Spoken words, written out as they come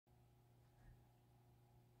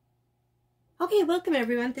Okay, welcome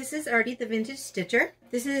everyone. This is Artie, the Vintage Stitcher.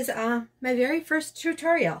 This is my very first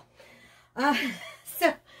tutorial.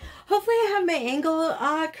 So hopefully I have my angle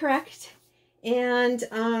correct, and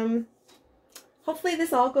hopefully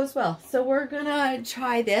this all goes well. So we're gonna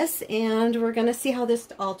try this and we're gonna see how this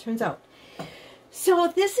all turns out.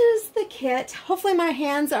 So this is the kit. Hopefully my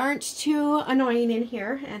hands aren't too annoying in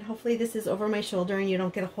here, and hopefully this is over my shoulder and you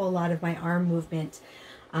don't get a whole lot of my arm movement.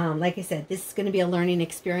 Like I said, this is going to be a learning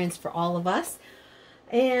experience for all of us,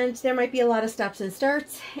 and there might be a lot of stops and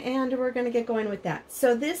starts, and we're going to get going with that.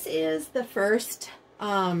 So this is the first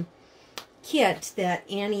kit that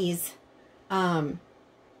Annie's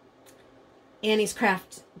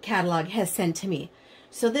Craft catalog has sent to me.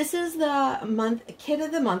 So this is the kit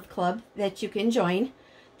of the month club that you can join.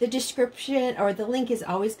 The description, or the link, is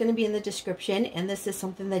always going to be in the description, and this is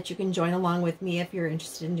something that you can join along with me if you're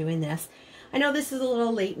interested in doing this. I know this is a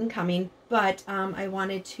little late in coming, but I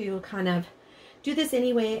wanted to kind of do this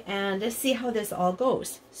anyway and see how this all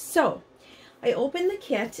goes. So I opened the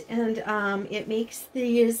kit, and it makes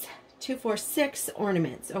these 2, 4, 6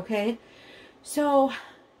 ornaments, okay? So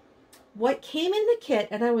what came in the kit,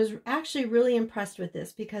 and I was actually really impressed with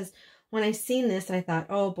this, because when I seen this, I thought,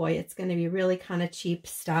 oh boy, it's going to be really kind of cheap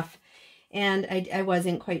stuff, and I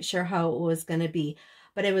wasn't quite sure how it was going to be.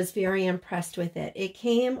 But I was very impressed with it. It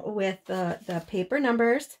came with the paper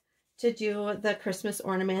numbers to do the Christmas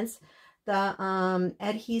ornaments, the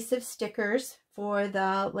adhesive stickers for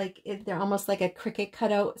they're almost like a Cricut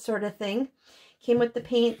cutout sort of thing. Came with the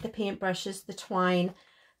paint brushes, the twine,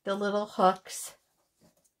 the little hooks,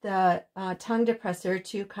 the tongue depressor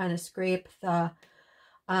to kind of scrape the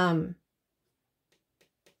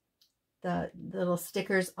little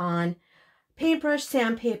stickers on, paintbrush,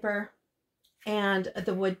 sandpaper, and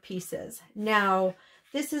the wood pieces. Now,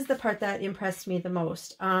 this is the part that impressed me the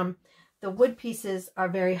most. The wood pieces are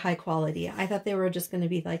very high quality. I thought they were just going to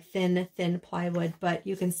be like thin plywood, but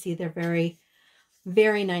you can see they're very,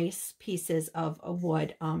 very nice pieces of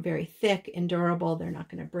wood. Very thick and durable. They're not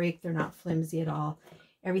going to break. They're not flimsy at all.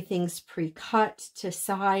 Everything's pre-cut to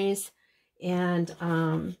size, and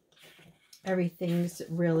everything's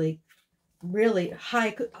really, really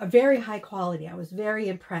high, very high quality. I was very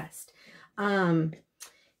impressed.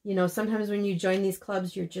 You know, sometimes when you join these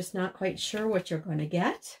clubs, you're just not quite sure what you're going to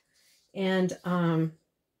get. And, I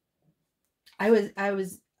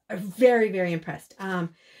was very, very impressed.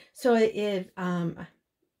 So if,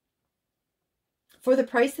 for the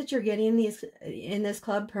price that you're getting these in this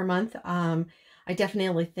club per month, I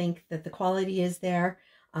definitely think that the quality is there.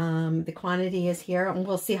 The quantity is here, and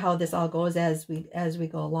we'll see how this all goes as we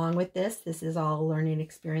go along with this. This is all a learning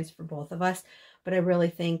experience for both of us, but I really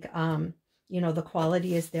think, you know, the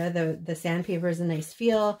quality is there. The sandpaper is a nice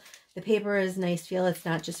feel. The paper is a nice feel. It's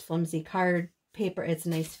not just flimsy card paper. It's a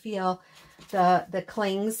nice feel. The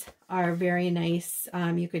clings are very nice.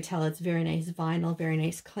 You could tell it's very nice vinyl, very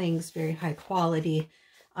nice clings, very high quality.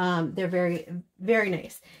 They're very, very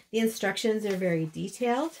nice. The instructions are very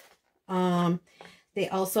detailed. They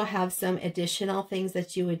also have some additional things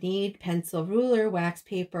that you would need: pencil, ruler, wax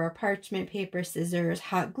paper, parchment paper, scissors,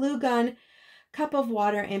 hot glue gun, cup of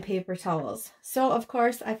water, and paper towels. So of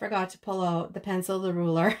course I forgot to pull out the pencil, the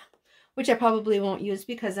ruler, which I probably won't use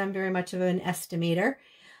because I'm very much of an estimator.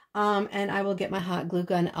 And I will get my hot glue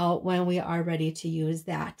gun out when we are ready to use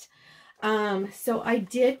that. So I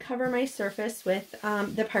did cover my surface with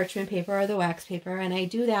the parchment paper or the wax paper, and I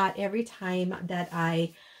do that every time that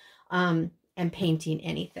I am painting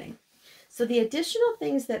anything. So the additional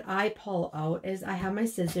things that I pull out is I have my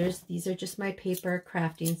scissors. These are just my paper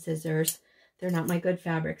crafting scissors. They're not my good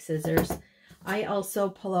fabric scissors. I also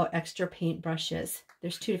pull out extra paint brushes.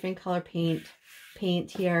 There's 2 different color paint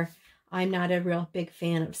here. I'm not a real big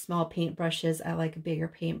fan of small paint brushes. I like a bigger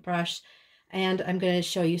paintbrush. And I'm going to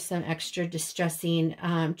show you some extra distressing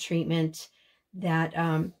treatment that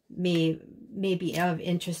may be of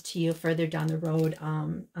interest to you further down the road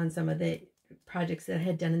on some of the projects that I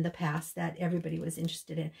had done in the past that everybody was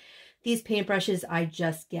interested in. These paintbrushes I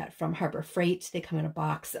just get from Harbor Freight. They come in a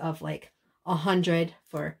box of like 100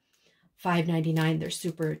 for $5.99. They're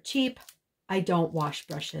super cheap. I don't wash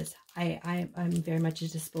brushes. I'm very much a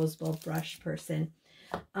disposable brush person.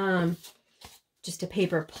 Just a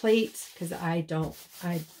paper plate, because I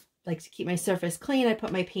like to keep my surface clean. I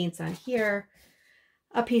put my paints on here.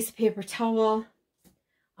 A piece of paper towel.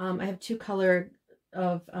 I have 2 color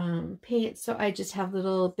of paint, so I just have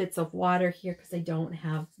little bits of water here because I don't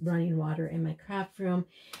have running water in my craft room.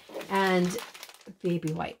 And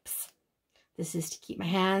baby wipes. This is to keep my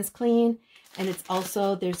hands clean. And it's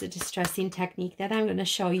also, there's a distressing technique that I'm going to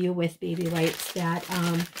show you with baby wipes that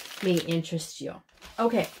may interest you.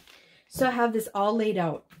 Okay, So I have this all laid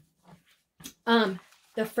out.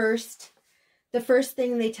 The first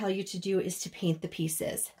thing they tell you to do is to paint the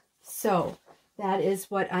pieces. So that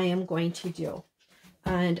is what I am going to do.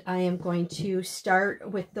 And I am going to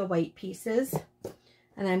start with the white pieces.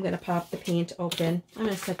 And I'm going to pop the paint open. I'm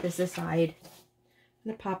going to set this aside. I'm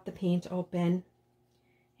going to pop the paint open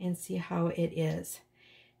and see how it is.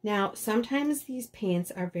 Now, sometimes these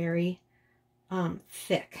paints are very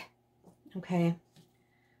thick. Okay.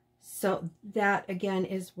 So that, again,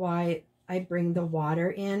 is why I bring the water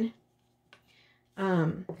in.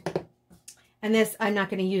 And this, I'm not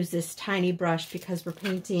going to use this tiny brush because we're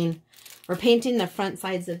painting the front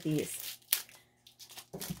sides of these.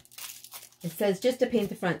 It says just to paint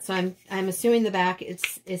the front, so I'm assuming the back it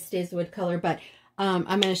stays the wood color, but I'm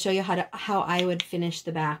going to show you how I would finish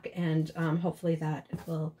the back, and hopefully that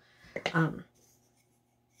will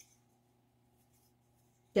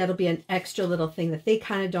that'll be an extra little thing that they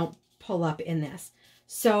kind of don't pull up in this.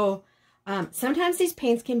 So sometimes these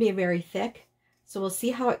paints can be very thick, so we'll see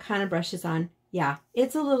how it kind of brushes on. Yeah,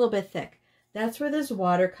 it's a little bit thick. That's where this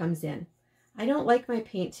water comes in. I don't like my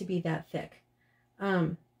paint to be that thick.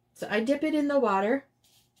 So I dip it in the water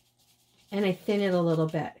and I thin it a little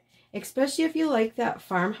bit, especially if you like that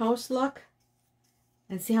farmhouse look,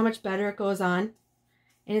 and see how much better it goes on.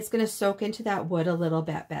 And it's going to soak into that wood a little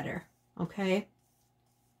bit better. Okay.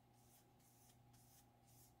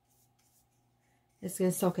 It's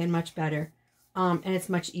going to soak in much better. And it's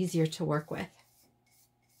much easier to work with.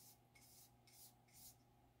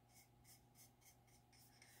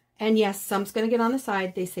 And yes, some's going to get on the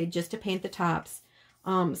side. They say just to paint the tops.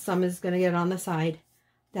 Some is going to get on the side.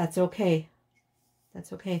 That's okay.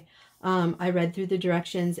 That's okay. I read through the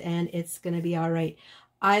directions and it's going to be all right.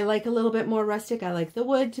 I like a little bit more rustic. I like the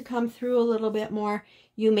wood to come through a little bit more.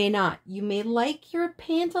 You may not. You may like your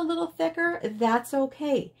paint a little thicker. That's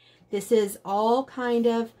okay. This is all kind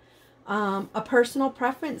of a personal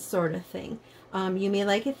preference sort of thing. You may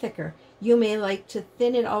like it thicker. You may like to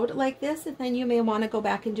thin it out like this, and then you may want to go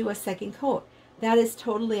back and do a second coat. That is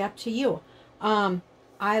totally up to you.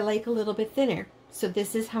 I like a little bit thinner, so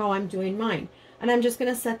this is how I'm doing mine. And I'm just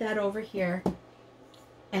going to set that over here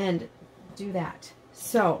and do that.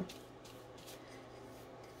 So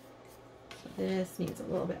this needs a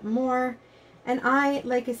little bit more. And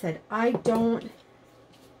like I said, I tend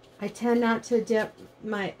not to dip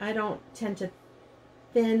my, I don't tend to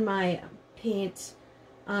thin my paint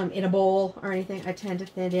in a bowl or anything. I tend to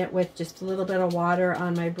thin it with just a little bit of water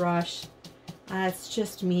on my brush. That's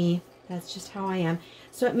just me. That's just how I am.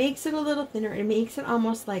 So it makes it a little thinner. It makes it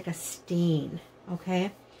almost like a stain.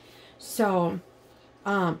 Okay. So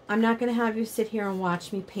I'm not going to have you sit here and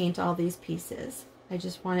watch me paint all these pieces. I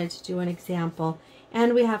just wanted to do an example.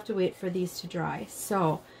 And we have to wait for these to dry.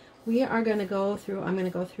 So we are going to go through, I'm going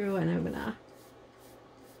to go through and I'm going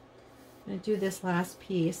to do this last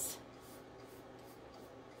piece.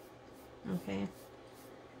 Okay.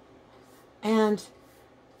 And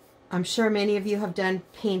I'm sure many of you have done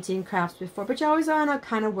painting crafts before, but you always want to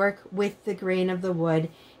kind of work with the grain of the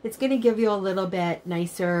wood. It's going to give you a little bit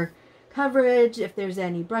nicer coverage. If there's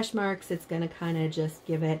any brush marks, it's going to kind of just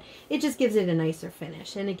give it, just gives it a nicer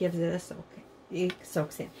finish, and it gives it a soak. It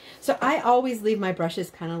soaks in. So I always leave my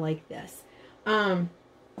brushes kind of like this. The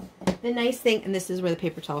nice thing, and this is where the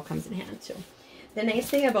paper towel comes in hand too. The nice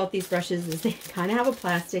thing about these brushes is they kind of have a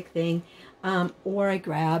plastic thing, or I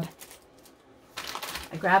grab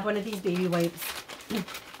one of these baby wipes.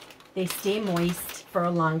 They stay moist for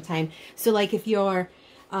a long time. So like if you're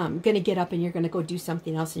going to get up and you're going to go do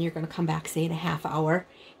something else and you're going to come back, say in a half hour,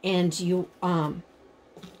 and you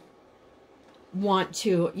want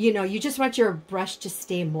to, you just want your brush to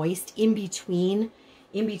stay moist in between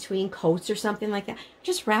coats or something like that,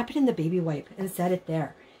 just wrap it in the baby wipe and set it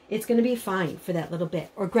there. It's going to be fine for that little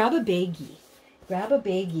bit. Or grab a baggie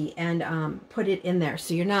and put it in there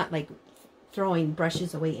so you're not like throwing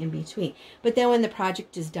brushes away in between. But then when the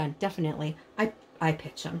project is done, definitely I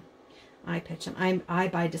pitch them. I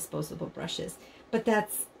buy disposable brushes, but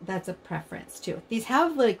that's a preference too. These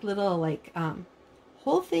have like little like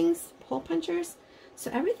hole punchers,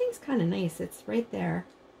 so everything's kind of nice. It's right there.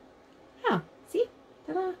 Yeah, see,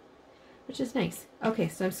 ta-da, which is nice. Okay,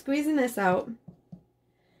 so I'm squeezing this out.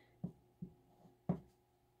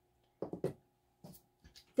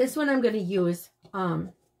 This one I'm going to use,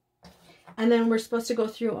 and then we're supposed to go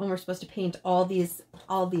through and we're supposed to paint all these.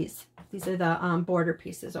 These are the border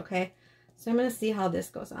pieces, okay? So I'm going to see how this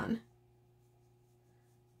goes on.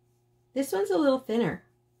 This one's a little thinner.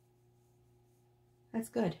 That's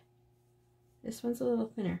good. This one's a little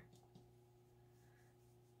thinner.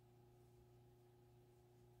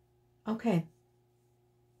 Okay.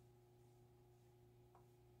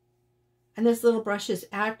 And this little brush is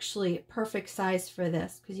actually perfect size for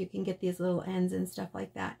this because you can get these little ends and stuff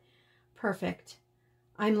like that. Perfect.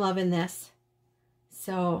 I'm loving this.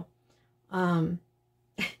 So, I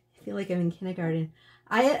feel like I'm in kindergarten.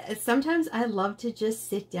 Sometimes I love to just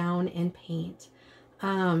sit down and paint.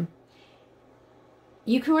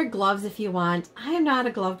 You can wear gloves if you want. I am not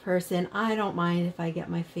a glove person. I don't mind if I get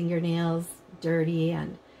my fingernails dirty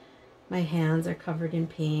and my hands are covered in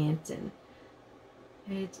paint, and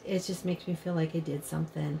it just makes me feel like I did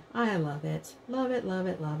something. I love it. Love it, love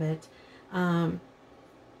it, love it.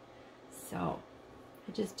 So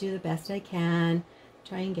I just do the best I can,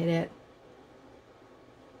 try and get it.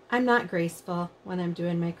 I'm not graceful when I'm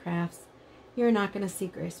doing my crafts. You're not going to see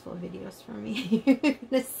graceful videos from me.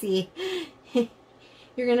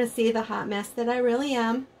 You're going to see the hot mess that I really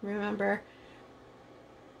am. Remember,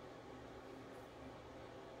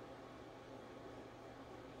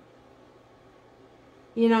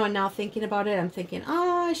 you know, and now thinking about it, I'm thinking,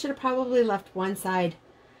 oh, I should have probably left one side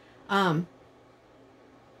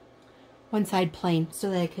plain so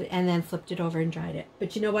that I could, and then flipped it over and dried it.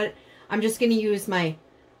 But you know what? I'm just going to use my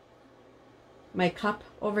cup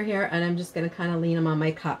over here, and I'm just going to kind of lean them on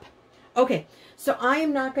my cup. Okay, so I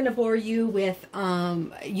am not going to bore you with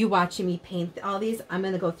you watching me paint all these. I'm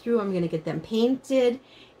going to go through, I'm going to get them painted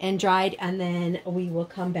and dried, and then we will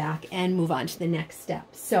come back and move on to the next step.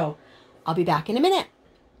 So I'll be back in a minute.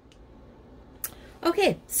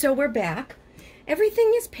 Okay, so we're back.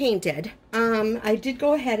 Everything is painted. I did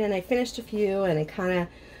go ahead and I finished a few, and I kind of,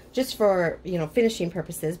 just for, you know, finishing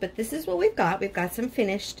purposes, but this is what we've got. We've got some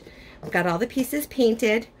finished. We've got all the pieces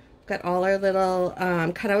painted. We've got all our little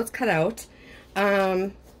cutouts cut out.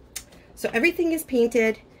 So everything is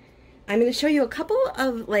painted. I'm going to show you a couple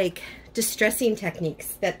of like distressing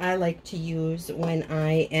techniques that I like to use when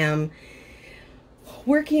I am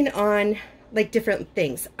working on like different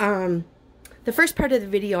things. The first part of the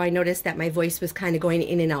video, I noticed that my voice was kind of going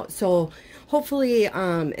in and out. So hopefully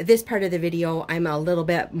this part of the video, I'm a little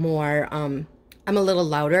bit more, I'm a little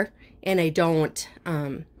louder, and I don't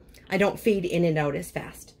fade in and out as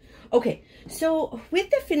fast. Okay, so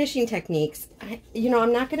with the finishing techniques, you know,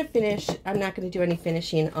 I'm not going to do any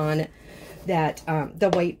finishing on that, the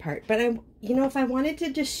white part, but you know, if I wanted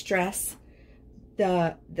to distress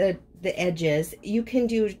the edges, you can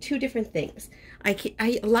do two different things.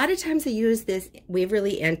 A lot of times I use this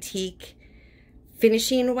Waverly Antique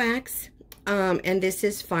finishing wax, and this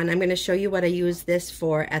is fun. I'm going to show you what I use this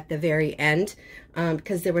for at the very end,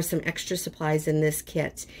 because there were some extra supplies in this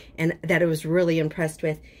kit and that I was really impressed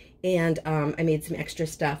with, and I made some extra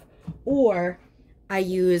stuff. Or I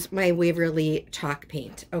use my Waverly chalk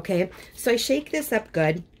paint. Okay, so I shake this up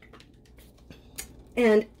good,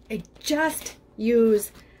 and I just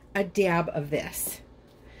use a dab of this.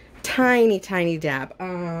 Tiny dab.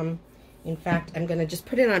 In fact, I'm going to just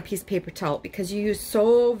put it on a piece of paper towel because you use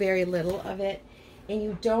so very little of it, and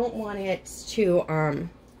you don't want it to,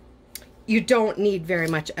 you don't need very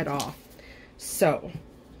much at all. So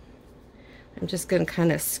I'm just going to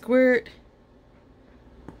kind of squirt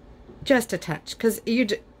just a touch, because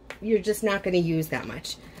you're just not going to use that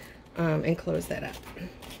much, and close that up.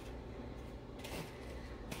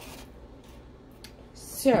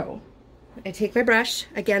 So I take my brush,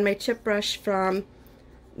 again, my chip brush from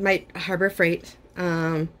my Harbor Freight,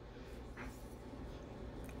 and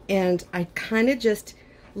I kind of just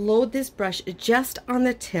load this brush just on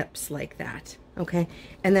the tips like that, okay?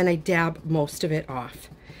 And then I dab most of it off.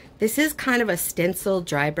 This is kind of a stencil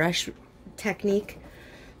dry brush technique.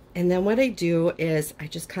 And then what I do is I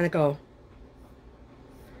just kind of go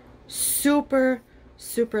super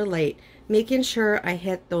light, making sure I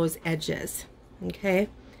hit those edges, okay?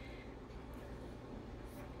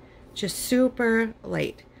 Just super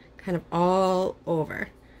light, kind of all over.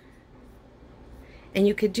 And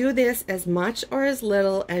you could do this as much or as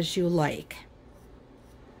little as you like.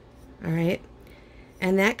 All right?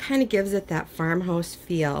 And that kind of gives it that farmhouse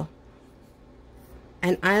feel.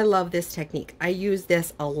 And I love this technique. I use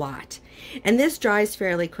this a lot. And this dries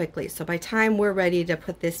fairly quickly. So by the time we're ready to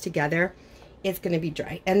put this together, it's going to be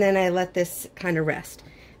dry. And then I let this kind of rest.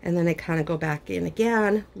 And then I kind of go back in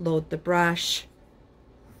again, load the brush.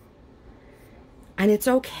 And it's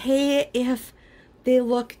okay if they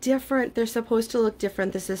look different. They're supposed to look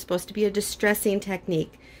different. This is supposed to be a distressing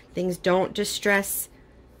technique. Things don't distress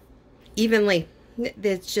evenly.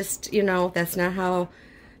 It's just, you know, that's not how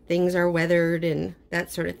things are weathered and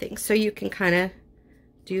that sort of thing. So you can kind of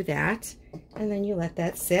do that, and then you let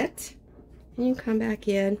that sit, and you come back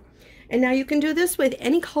in. And now you can do this with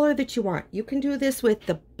any color that you want. You can do this with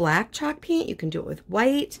the black chalk paint. You can do it with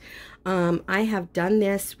white. I have done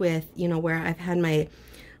this with, you know, where I've had my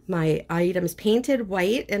my items painted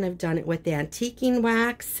white, and I've done it with the antiquing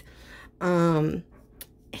wax. Play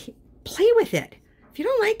with it. If you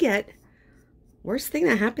don't like it, worst thing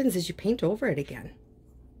that happens is you paint over it again.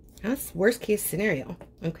 That's worst case scenario,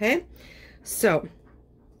 okay? So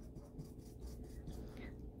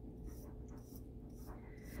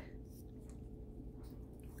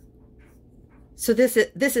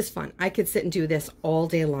this is fun. I could sit and do this all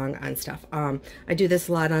day long on stuff. I do this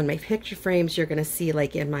a lot on my picture frames. You're gonna see,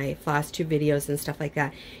 like in my floss tube videos and stuff like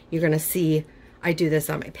that, you're gonna see I do this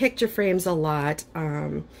on my picture frames a lot,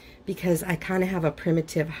 because I kind of have a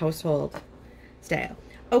primitive household style.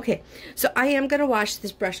 Okay, so I am gonna wash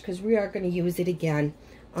this brush because we are gonna use it again,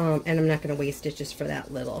 and I'm not gonna waste it just for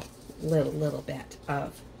that little bit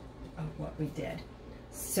of what we did.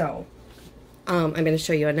 So I'm going to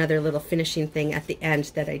show you another little finishing thing at the end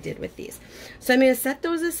that I did with these. So I'm going to set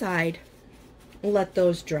those aside and let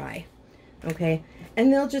those dry, okay?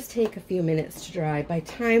 And they'll just take a few minutes to dry. By the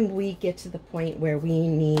time we get to the point where we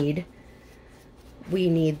need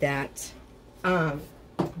that,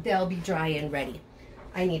 they'll be dry and ready.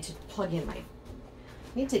 I need to plug in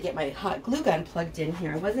get my hot glue gun plugged in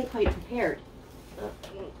here. I wasn't quite prepared.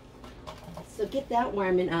 So get that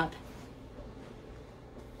warming up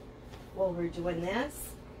while we're doing this.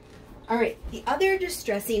 All right, the other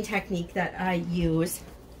distressing technique that I use,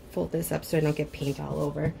 fold this up so I don't get paint all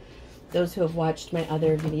over. Those who have watched my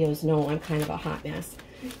other videos know I'm kind of a hot mess,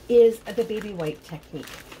 is the baby wipe technique.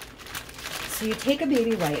 So you take a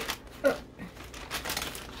baby wipe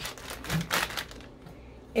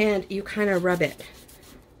and you kind of rub it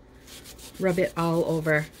all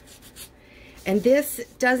over. And this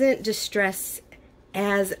doesn't distress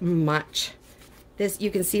as much. This,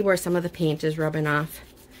 you can see where some of the paint is rubbing off,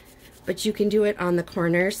 but you can do it on the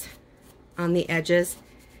corners, on the edges,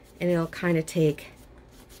 and it'll kind of take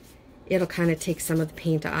some of the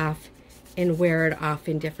paint off and wear it off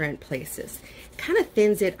in different places. Kind of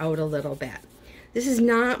thins it out a little bit. This is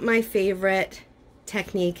not my favorite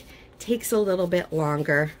technique. Takes a little bit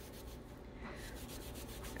longer.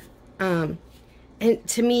 And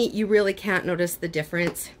to me, you really can't notice the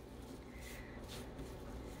difference.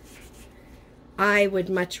 I would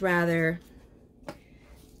much rather,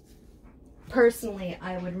 personally,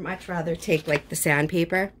 I would much rather take like the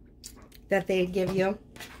sandpaper that they give you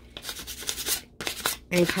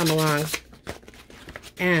and come along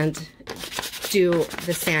and do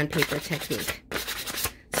the sandpaper technique.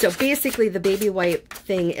 So basically the baby wipe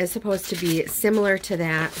thing is supposed to be similar to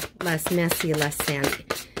that, less messy, less sandy.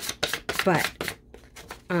 But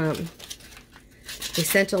they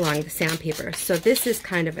sent along the sandpaper. So this is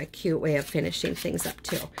kind of a cute way of finishing things up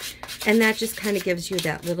too. And that just kind of gives you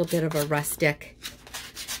that little bit of a rustic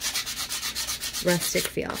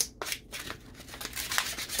feel.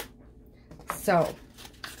 So,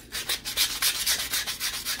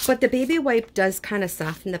 but the baby wipe does kind of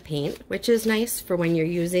soften the paint, which is nice for when you're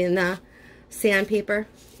using the sandpaper.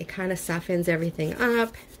 It kind of softens everything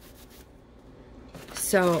up.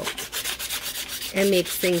 So it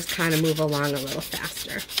makes things kind of move along a little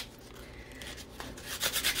faster.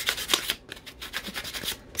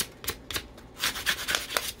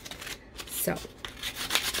 So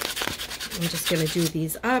I'm just going to do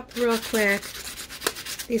these up real quick.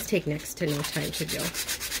 These take next to no time to do.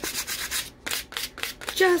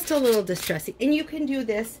 Just a little distressing. And you can do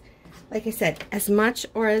this, like I said, as much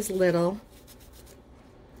or as little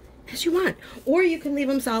as you want, or you can leave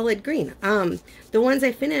them solid green. The ones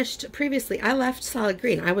I finished previously, I left solid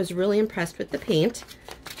green. I was really impressed with the paint,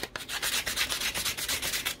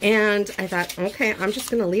 and I thought, okay, I'm just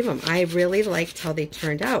gonna leave them. I really liked how they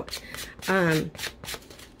turned out.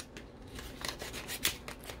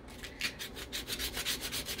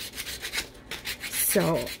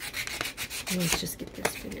 So let's just get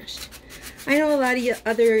this finished. I know a lot of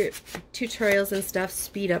other tutorials and stuff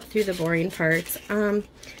speed up through the boring parts. I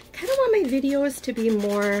kind of want my videos to be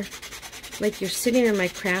more like you're sitting in my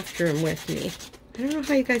craft room with me. I don't know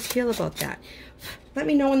how you guys feel about that. Let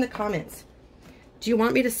me know in the comments. Do you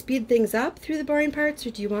want me to speed things up through the boring parts,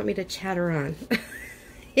 or do you want me to chatter on?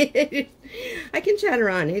 I can chatter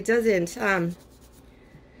on. It doesn't,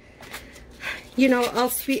 you know,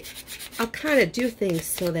 I'll kind of do things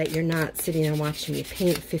so that you're not sitting and watching me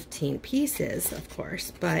paint 15 pieces, of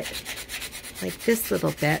course, but like this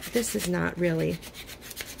little bit, this is not really,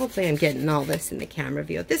 hopefully I'm getting all this in the camera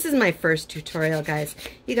view. This is my first tutorial, guys.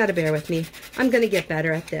 You got to bear with me. I'm going to get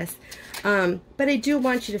better at this. But I do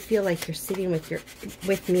want you to feel like you're sitting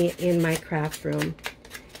with me in my craft room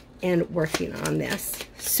and working on this.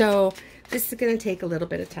 So this is going to take a little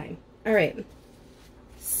bit of time. All right.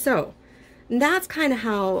 So that's kind of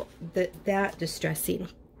how that distressing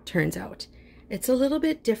turns out. It's a little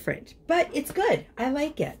bit different, but it's good. I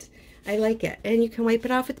like it. I like it. And you can wipe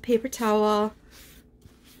it off with the paper towel.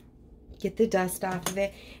 Get the dust off of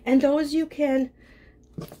it. And those you can,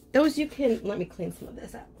 let me clean some of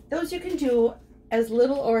this up. Those you can do as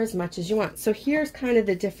little or as much as you want. So here's kind of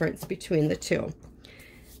the difference between the two.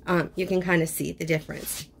 You can kind of see the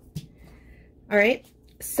difference. All right.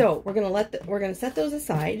 So we're gonna set those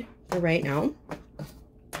aside for right now,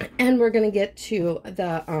 and we're gonna get to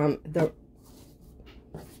the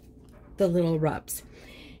little rubs.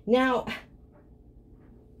 Now,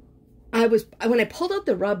 when I pulled out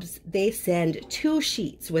the rubs, they send 2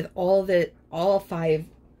 sheets with all 5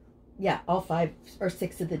 or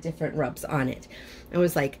 6 of the different rubs on it. I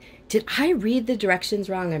was like, did I read the directions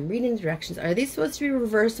wrong? I'm reading the directions. Are these supposed to be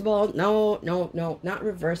reversible? No, not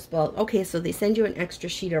reversible. Okay, so they send you an extra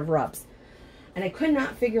sheet of rubs. And I could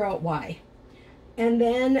not figure out why. And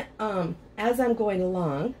then as I'm going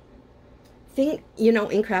along, in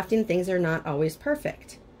crafting, things are not always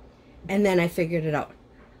perfect. And then I figured it out.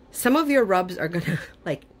 Some of your rubs are gonna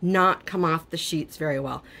like not come off the sheets very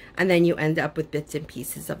well, and then you end up with bits and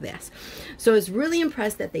pieces of this. So I was really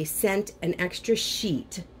impressed that they sent an extra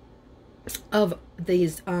sheet of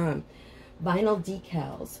these vinyl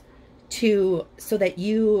decals so that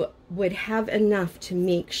you would have enough to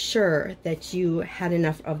make sure that you had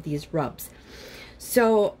enough of these rubs.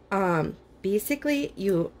 So basically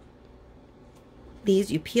you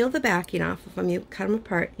peel the backing off of them, you cut them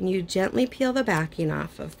apart, and you gently peel the backing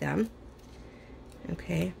off of them.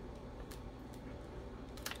 Okay.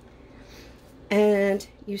 And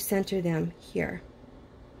you center them here.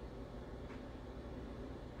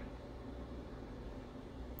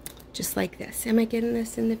 Just like this. Am I getting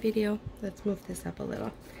this in the video? Let's move this up a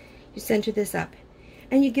little. You center this up,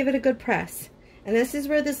 and you give it a good press. And this is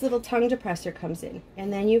where this little tongue depressor comes in.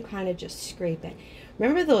 And then you kind of just scrape it.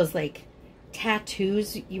 Remember those like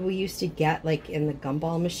tattoos we used to get like in the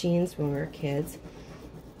gumball machines when we were kids,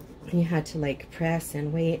 and you had to like press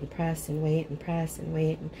and wait and press and wait and press and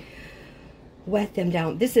wait and wet them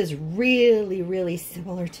down? This is really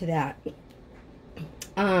similar to that.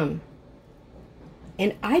 And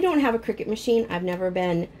I don't have a Cricut machine. I've never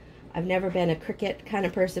been a Cricut kind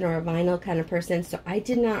of person or a vinyl kind of person, so I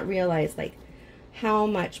did not realize like how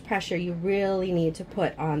much pressure you really need to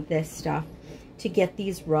put on this stuff to get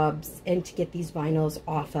these rubs and to get these vinyls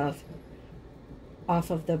off of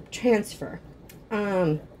the transfer.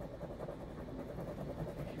 So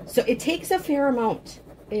it takes a fair amount.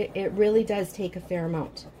 It really does take a fair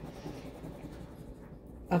amount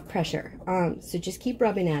of pressure. So just keep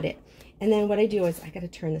rubbing at it. And then what I do is, I got to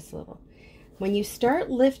turn this a little. When you start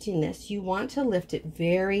lifting this, you want to lift it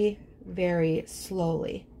very, very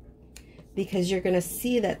slowly, because you're going to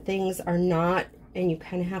see that things are not, and you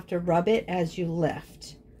kind of have to rub it as you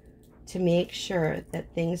lift to make sure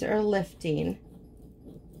that things are lifting,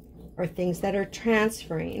 or things that are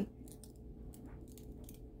transferring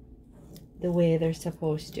the way they're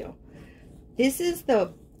supposed to. This is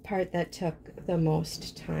the part that took the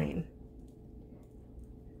most time,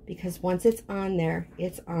 because once it's on there,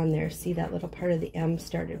 it's on there. See, that little part of the M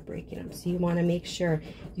started breaking up. So you want to make sure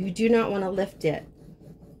you do not want to lift it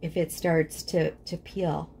if it starts to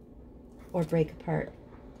peel or break apart.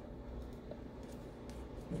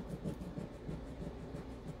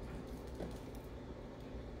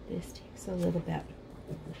 This takes a little bit.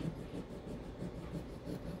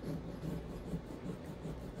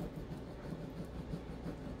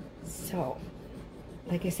 So,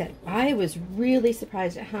 like I said, I was really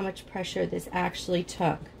surprised at how much pressure this actually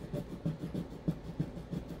took.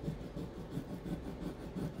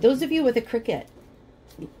 Those of you with a Cricut,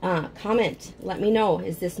 comment, let me know,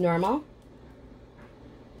 is this normal?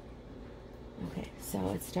 Okay,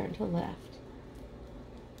 so it's starting to lift.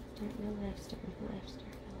 Starting to lift, starting to lift, starting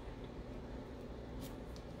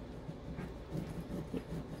to lift.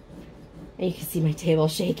 And you can see my table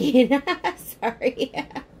shaking. Sorry.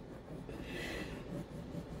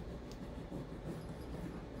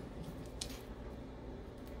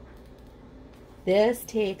 This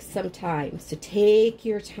takes some time, so take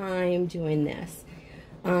your time doing this.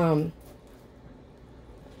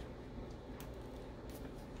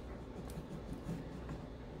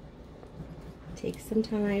 Take some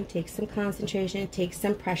time, take some concentration, take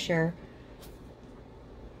some pressure.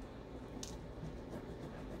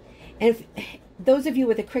 And if, those of you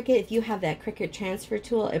with a Cricut, if you have that Cricut transfer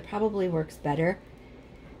tool, it probably works better.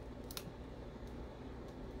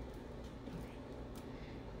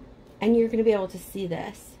 And you're going to be able to see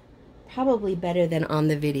this probably better than on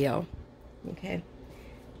the video. Okay.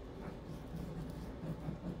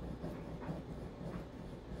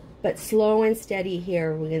 But slow and steady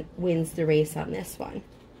here wins the race on this one.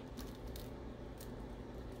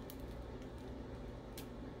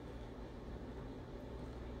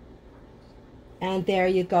 And there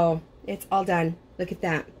you go. It's all done. Look at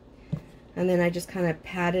that. And then I just kind of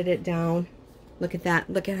patted it down. Look at that.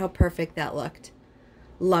 Look at how perfect that looked.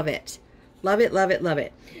 Love it. Love it, love it, love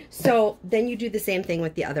it. So then you do the same thing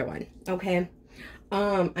with the other one, okay?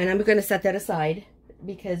 And I'm going to set that aside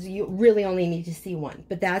because you really only need to see one.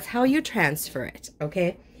 But that's how you transfer it,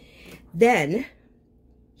 okay? Then,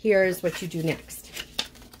 here's what you do next.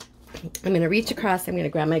 I'm going to reach across. I'm going to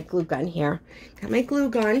grab my glue gun here. Got my glue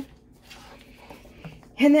gun.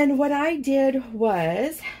 And then what I did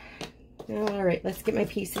was, all right, let's get my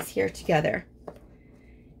pieces here together.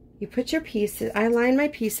 You put your pieces, I line my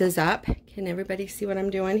pieces up. Can everybody see what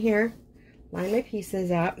I'm doing here? Line my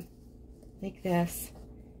pieces up like this.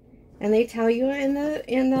 And they tell you in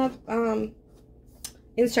the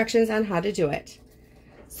instructions on how to do it.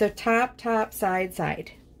 So top, top, side,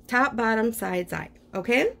 side. Top, bottom, side, side.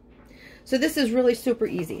 Okay? So this is really super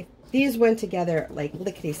easy. These went together like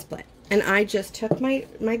lickety-split. And I just took my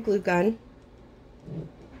glue gun,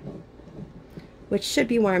 which should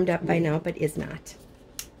be warmed up by now, but is not.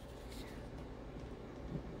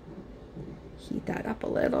 Heat that up a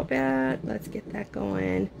little bit. Let's get that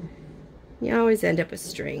going. You always end up with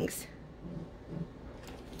strings.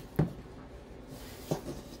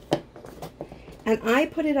 And I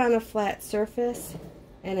put it on a flat surface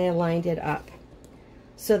and I lined it up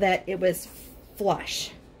so that it was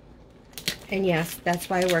flush. And yes, that's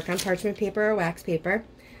why I work on parchment paper or wax paper.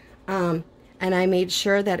 And I made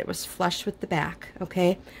sure that it was flush with the back,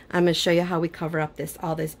 okay? I'm going to show you how we cover up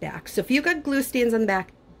all this back. So if you got glue stains on the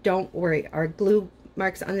back, don't worry. Or glue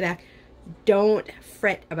marks on the back, don't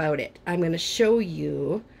fret about it. I'm going to show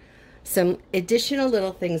you some additional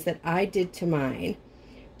little things that I did to mine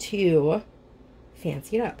to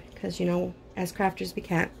fancy it up. Because, you know, as crafters, we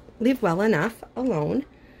can't leave well enough alone.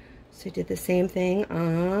 So I did the same thing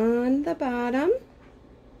on the bottom.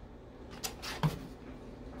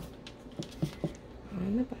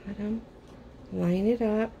 On the bottom. Line it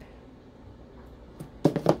up.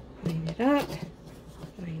 Line it up.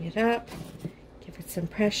 Line it up. Give it some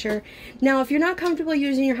pressure. Now, if you're not comfortable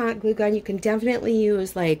using your hot glue gun, you can definitely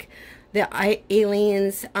use like the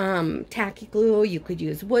Aliens tacky glue. You could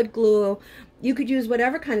use wood glue. You could use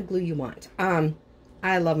whatever kind of glue you want.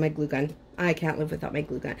 I love my glue gun. I can't live without my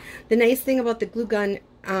glue gun. The nice thing about the glue gun,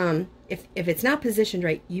 if it's not positioned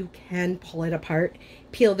right, you can pull it apart,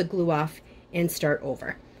 peel the glue off, and start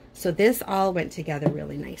over. So this all went together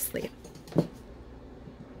really nicely.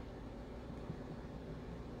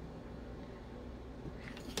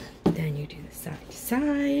 Then you do the side to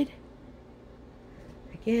side.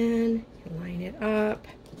 Again, you line it up.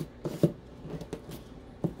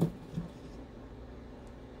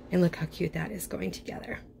 And look how cute that is going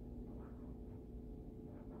together.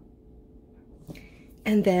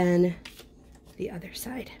 And then the other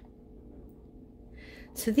side.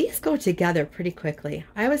 So these go together pretty quickly.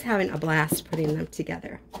 I was having a blast putting them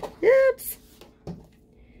together. Oops.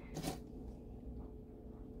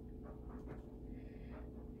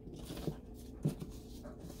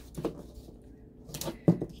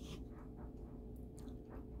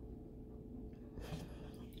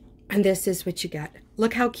 And this is what you get.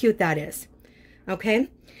 Look how cute that is. Okay?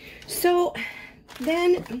 So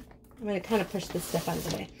then I'm going to kind of push this stuff out of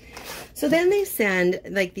the way. So then they send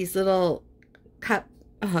like these little cup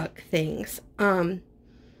hook things.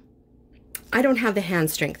 I don't have the hand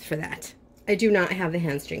strength for that. I do not have the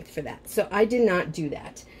hand strength for that. So I did not do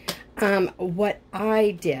that. What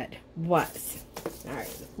I did was, all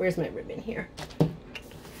right, where's my ribbon here?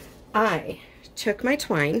 I took my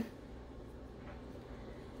twine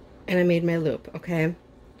and I made my loop, okay?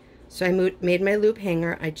 So I made my loop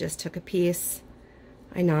hanger. I just took a piece,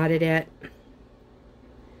 I knotted it,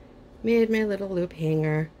 made my little loop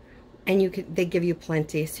hanger, and they give you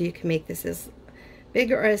plenty, so you can make this as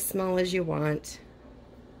big or as small as you want.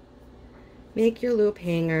 Make your loop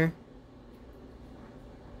hanger.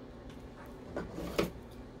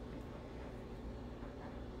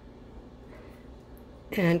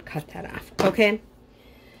 And cut that off, okay?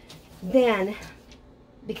 Then,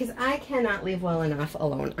 because I cannot leave well enough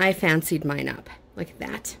alone, I fancied mine up. Look at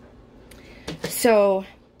that. So,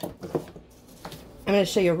 I'm going to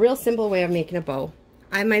show you a real simple way of making a bow.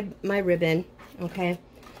 I have my ribbon, okay?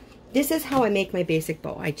 This is how I make my basic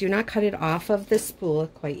bow. I do not cut it off of the spool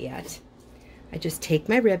quite yet. I just take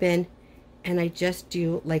my ribbon and I just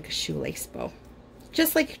do like a shoelace bow.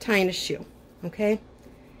 Just like you're tying a shoe, okay?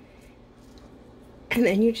 And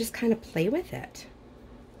then you just kind of play with it.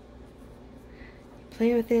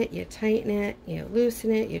 play with it, you tighten it, you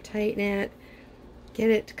loosen it, you tighten it, get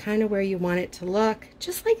it kind of where you want it to look,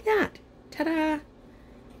 just like that. Ta-da!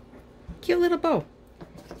 Cute little bow.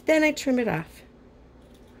 Then I trim it off.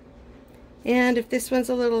 And if this one's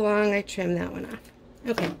a little long, I trim that one off.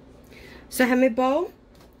 Okay, so I have my bow,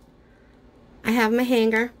 I have my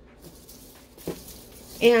hanger,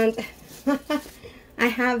 and I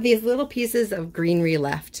have these little pieces of greenery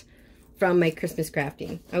left from my Christmas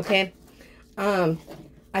crafting, okay?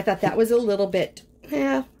 I thought that was a little bit,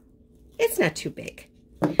 it's not too big,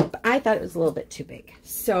 but I thought it was a little bit too big.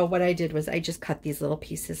 So what I did was I just cut these little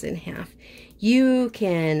pieces in half. You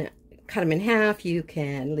can cut them in half, you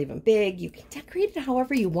can leave them big, you can decorate it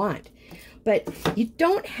however you want. But you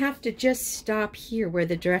don't have to just stop here where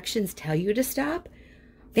the directions tell you to stop.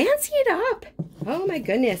 Fancy it up. Oh my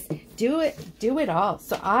goodness. Do it all.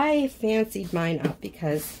 So I fancied mine up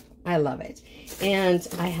because I love it. And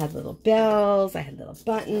I had little bells, I had little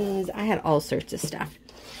buttons, I had all sorts of stuff.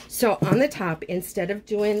 So on the top, instead of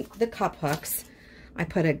doing the cup hooks, I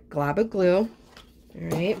put a glob of glue, all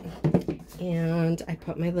right? And I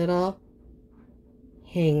put my little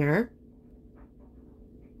hanger.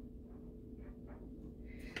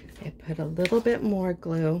 I put a little bit more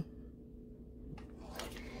glue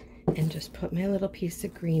and just put my little piece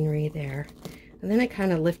of greenery there. And then I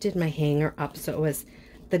kind of lifted my hanger up so it was,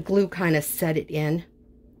 the glue kind of set it in,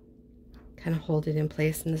 kind of hold it in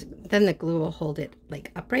place, and then the glue will hold it like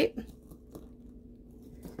upright.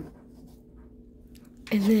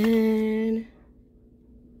 And then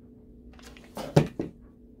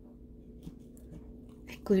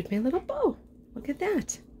I glued my little bow. Look at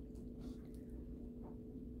that.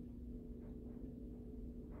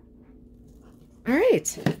 All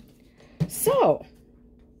right, so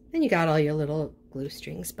then you got all your little glue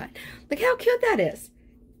strings, but look how cute that is.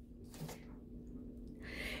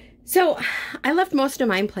 So I left most of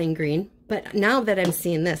mine plain green, but now that I'm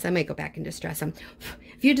seeing this, I might go back and distress them.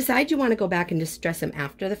 If you decide you want to go back and distress them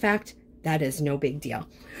after the fact, that is no big deal.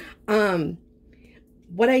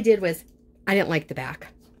 What I did was, I didn't like the back.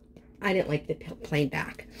 I didn't like the plain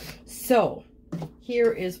back. So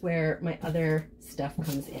here is where my other stuff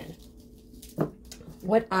comes in.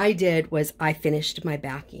 What I did was I finished my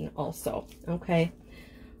backing also, okay?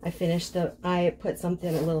 I put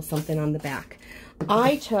something, a little something on the back.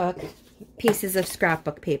 I took pieces of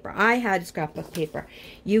scrapbook paper. I had scrapbook paper.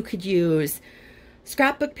 You could use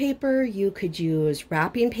scrapbook paper, you could use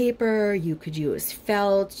wrapping paper, you could use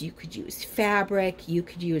felt, you could use fabric, you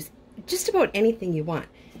could use just about anything you want.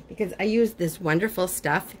 Because I use this wonderful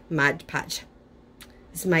stuff, Mod Podge.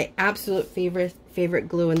 This is my absolute favorite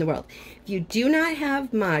glue in the world. If you do not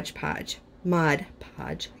have Mod Podge,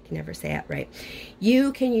 I can never say it right,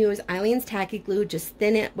 you can use Eileen's Tacky Glue. Just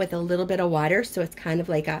thin it with a little bit of water, so it's kind of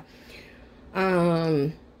like a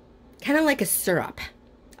syrup,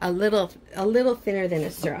 a little thinner than a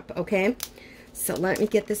syrup. Okay, so let me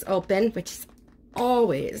get this open, which is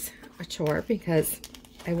always a chore because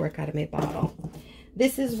I work out of my bottle.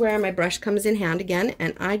 This is where my brush comes in hand again,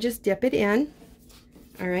 and I just dip it in.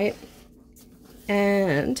 All right,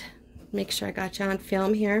 and make sure I got you on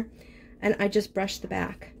film here, and I just brush the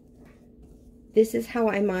back. This is how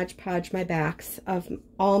I Mod Podge my backs of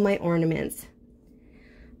all my ornaments.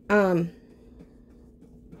 I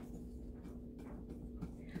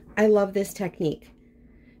love this technique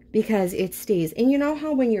because it stays. And you know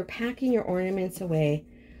how when you're packing your ornaments away,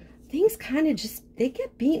 things kind of just, they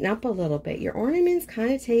get beaten up a little bit. Your ornaments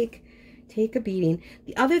kind of take a beating.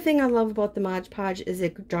 The other thing I love about the Mod Podge is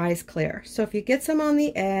it dries clear. So if you get some on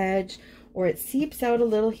the edge or it seeps out a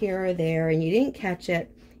little here or there and you didn't catch it,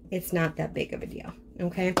 it's not that big of a deal,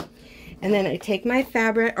 okay? And then I take my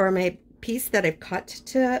fabric or my piece that I've cut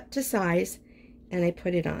to size and I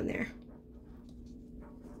put it on there.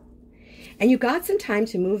 And you got some time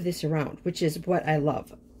to move this around, which is what I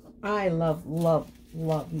love. I love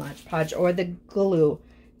Mod Podge or the glue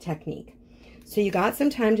technique. So you got some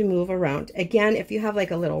time to move around. Again, if you have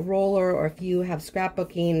like a little roller or if you have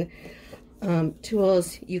scrapbooking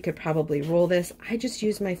tools, you could probably roll this. I just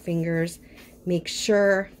use my fingers, make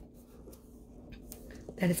sure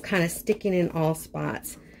that it's kind of sticking in all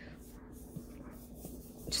spots.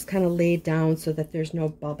 Just kind of laid down so that there's no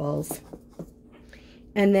bubbles.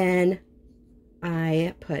 And then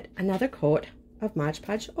I put another coat of Mod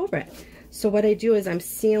Podge over it. So what I do is I'm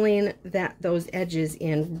sealing those edges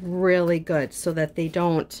in really good so that they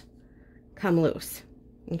don't come loose,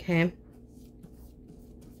 okay?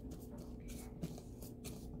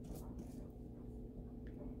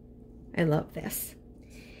 I love this.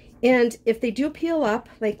 And if they do peel up,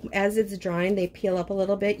 like as it's drying, they peel up a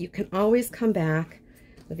little bit, you can always come back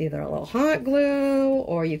with either a little hot glue,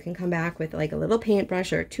 or you can come back with like a little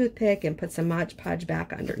paintbrush or a toothpick and put some Mod Podge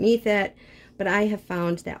back underneath it. But I have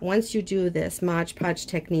found that once you do this Mod Podge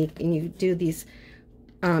technique and you do these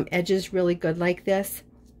edges really good like this,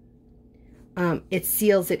 it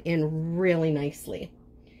seals it in really nicely.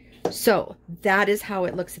 So that is how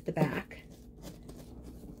it looks at the back.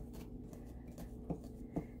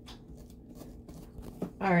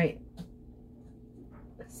 All right,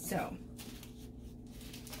 so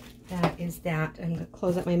that is that. I'm going to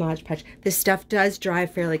close up my Mod Podge. This stuff does dry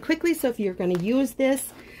fairly quickly, so if you're going to use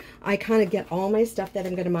this, I kind of get all my stuff that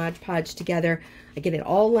I'm going to Mod Podge together. I get it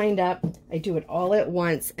all lined up. I do it all at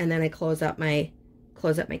once, and then I close up my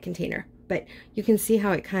container. But you can see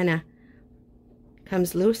how it kind of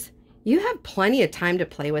comes loose. You have plenty of time to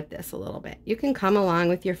play with this a little bit. You can come along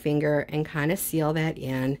with your finger and kind of seal that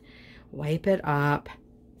in, wipe it up.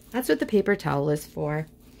 That's what the paper towel is for.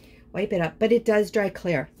 Wipe it up, but it does dry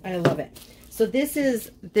clear. I love it. So this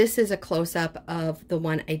is a close-up of the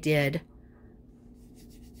one I did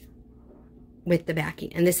with the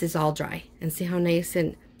backing, and this is all dry. And see how nice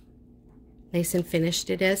and finished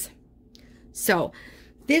it is. So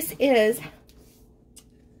this is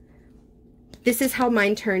how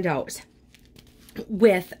mine turned out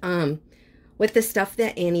with the stuff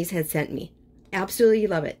that Annie's had sent me. Absolutely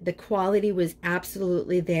love it. The quality was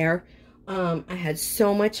absolutely there. I had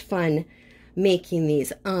so much fun making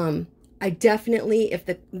these. I definitely, if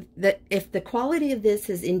the quality of this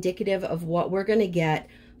is indicative of what we're going to get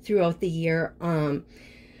throughout the year,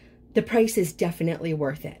 the price is definitely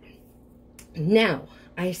worth it. Now,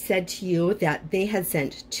 I said to you that they had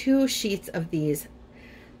sent 2 sheets of these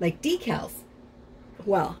like decals.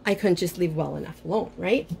 Well, I couldn't just leave well enough alone,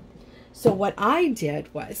 right? So what I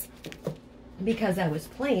did was, because I was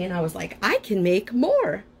playing, I was like, I can make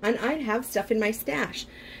more, and I'd have stuff in my stash.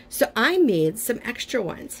 So I made some extra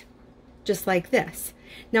ones, just like this.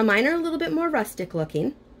 Now mine are a little bit more rustic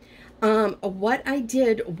looking. What I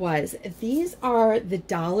did was, these are the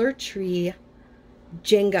Dollar Tree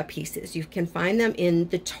Jenga pieces. You can find them in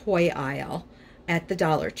the toy aisle at the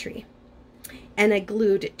Dollar Tree. And I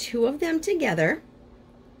glued 2 of them together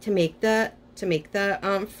to make the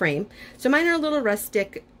frame. So mine are a little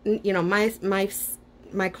rustic. You know,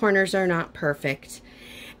 my corners are not perfect.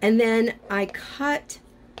 And then I cut,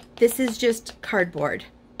 this is just cardboard.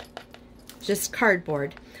 Just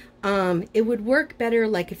cardboard. It would work better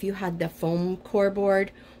like if you had the foam core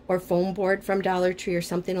board or foam board from Dollar Tree, or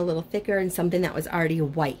something a little thicker and something that was already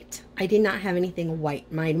white. I did not have anything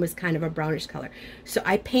white. Mine was kind of a brownish color. So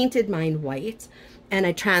I painted mine white, and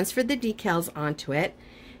I transferred the decals onto it.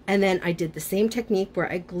 And then I did the same technique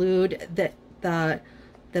where I glued the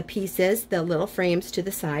pieces, the little frames, to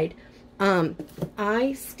the side.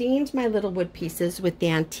 I stained my little wood pieces with the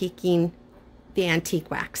antique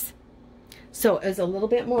wax. So it was a little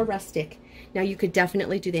bit more rustic. Now you could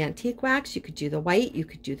definitely do the antique wax, you could do the white, you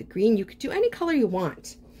could do the green, you could do any color you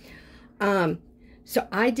want. So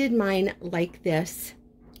I did mine like this,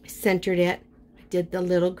 centered it, I did the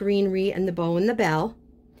little greenery and the bow and the bell.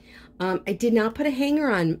 I did not put a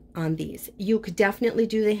hanger on these. You could definitely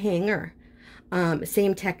do the hanger.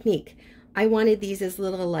 Same technique. I wanted these as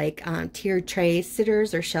little like tiered tray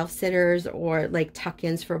sitters or shelf sitters, or like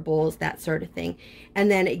tuck-ins for bowls, that sort of thing.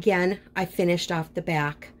 And then again, I finished off the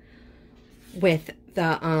back with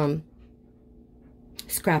the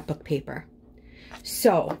scrapbook paper.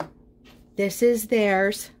 So this is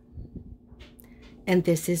theirs and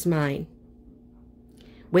this is mine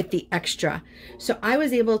with the extra. So I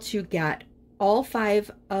was able to get all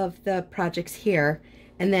 5 of the projects here.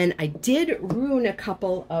 And then I did ruin a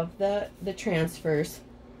couple of the transfers.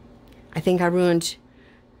 I think I ruined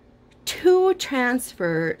 2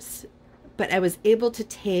 transfers, but I was able to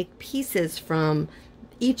take pieces from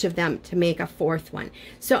each of them to make a 4th one.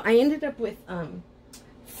 So I ended up with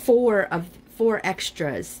 4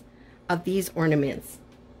 extras of these ornaments.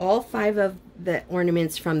 All 5 of the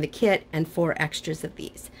ornaments from the kit and 4 extras of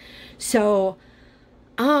these. So,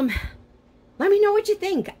 let me know what you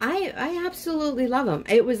think. I absolutely love them.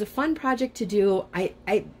 It was a fun project to do. I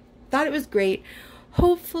thought it was great.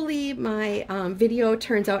 Hopefully my video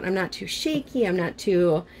turns out I'm not too shaky, I'm not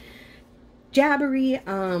too jabbery.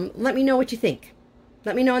 Let me know what you think.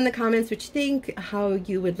 Let me know in the comments what you think, how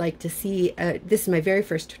you would like to see. This is my very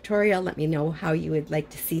first tutorial. Let me know how you would like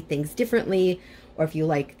to see things differently, or if you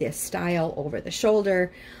like this style over the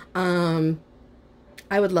shoulder. I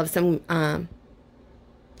would love some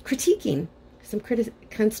critiquing, some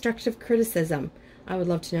constructive criticism. I would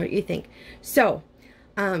love to know what you think. So,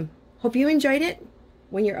 hope you enjoyed it.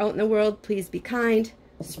 When you're out in the world, please be kind,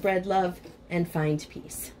 spread love, and find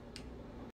peace.